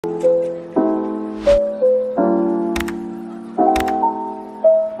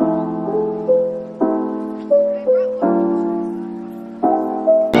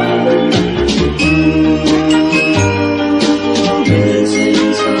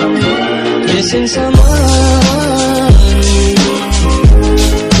Missing someone.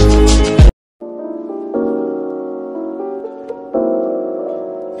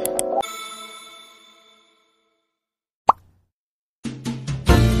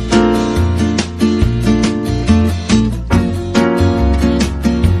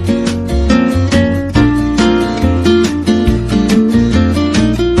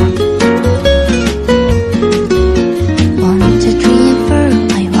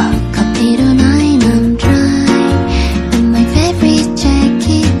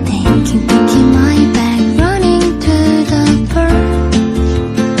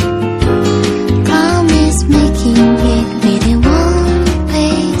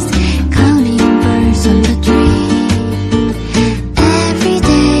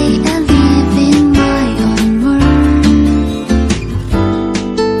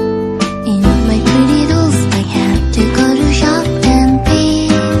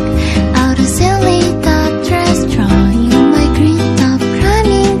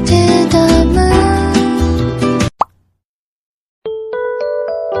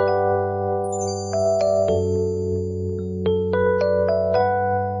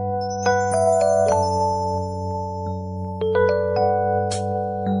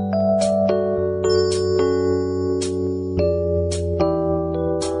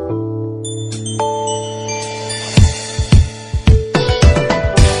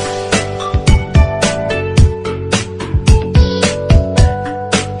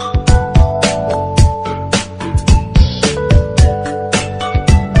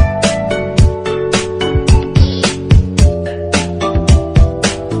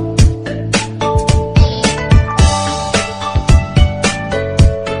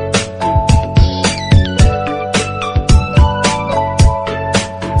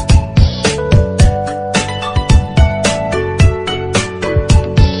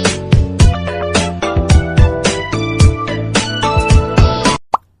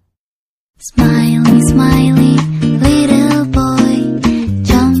 Smiley, smiley, little boy,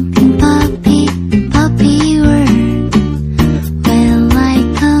 jumping puppy, puppy word. Well,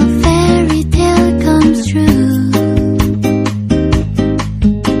 like a fairy tale comes true.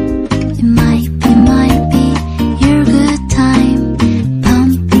 It might be your good time,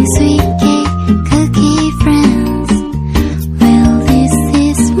 pumping sweet cake, cookie friends. Well, this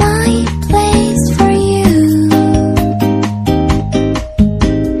is my place for you.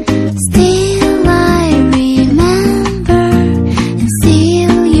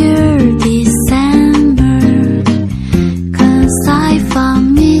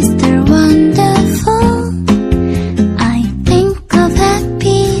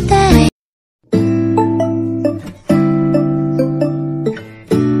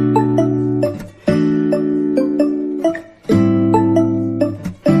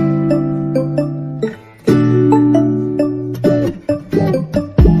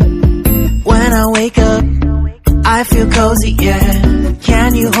 I feel cozy, yeah.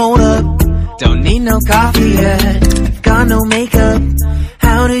 Can you hold up? Don't need no coffee yet. Got no makeup.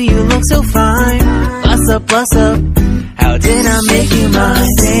 How do you look so fine? Bust up, bust up. How did I make you mine?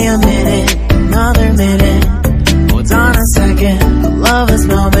 Stay a minute, another minute. Hold on a second, I love this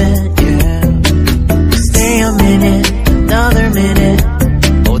moment, yeah. Stay a minute, another minute.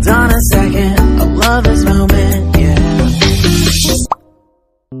 Hold on a second, I love this moment, yeah.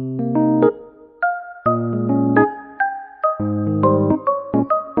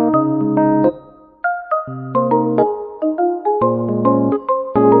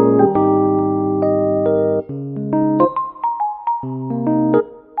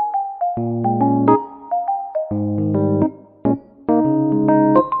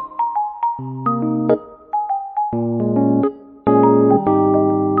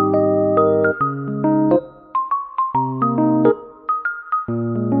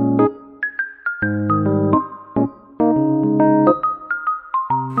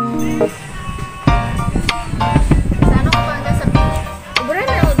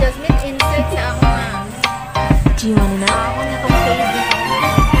 Do you want to know?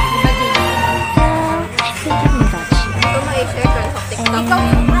 I think I got you.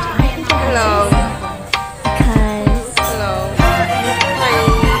 Hello. Because Hello.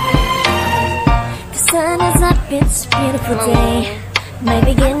 the sun is up, it's a beautiful day. My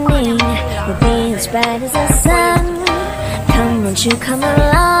beginning will be as bright as the sun. Come, won't you come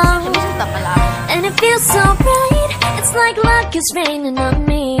along? And it feels so bright, it's like luck is raining on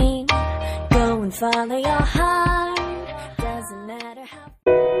me. follow your heart. Doesn't matter how.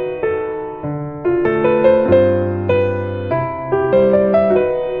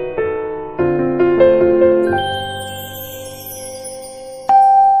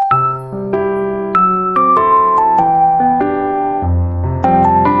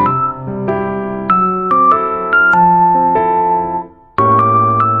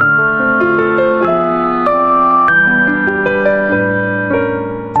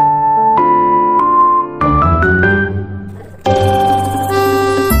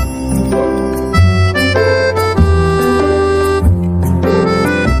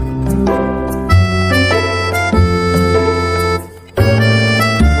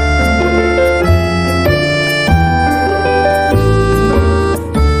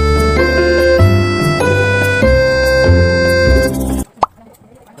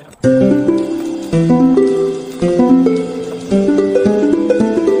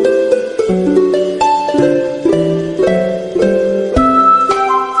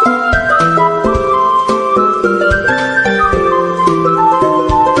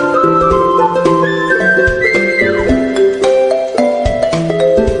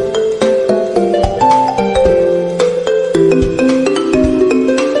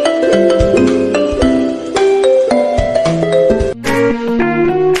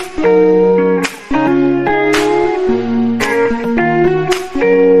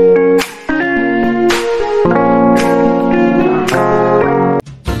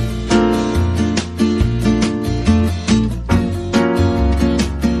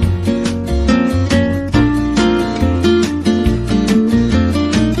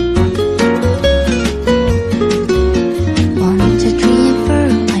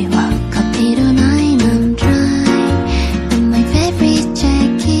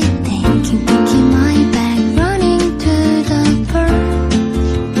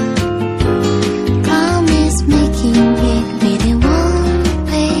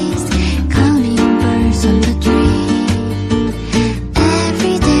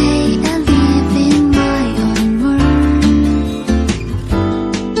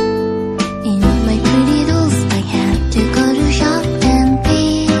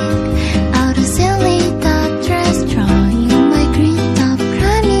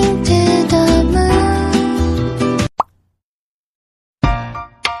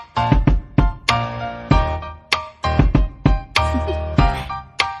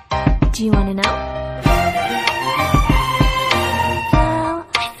 Do you want to know? Well,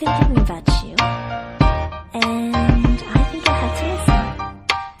 I've been thinking about you, and I think I have to listen,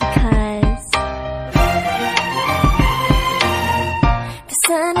 because the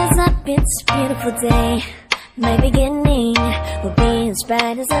sun is up, it's a beautiful day. My beginning will be as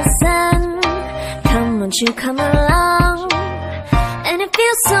bright as the sun. Come, won't you come along? And it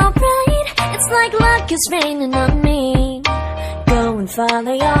feels so bright, it's like luck is raining on me. Go and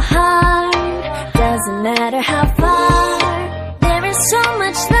follow your heart, doesn't matter how far. There is so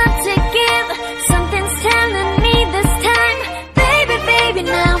much love to give, something's telling me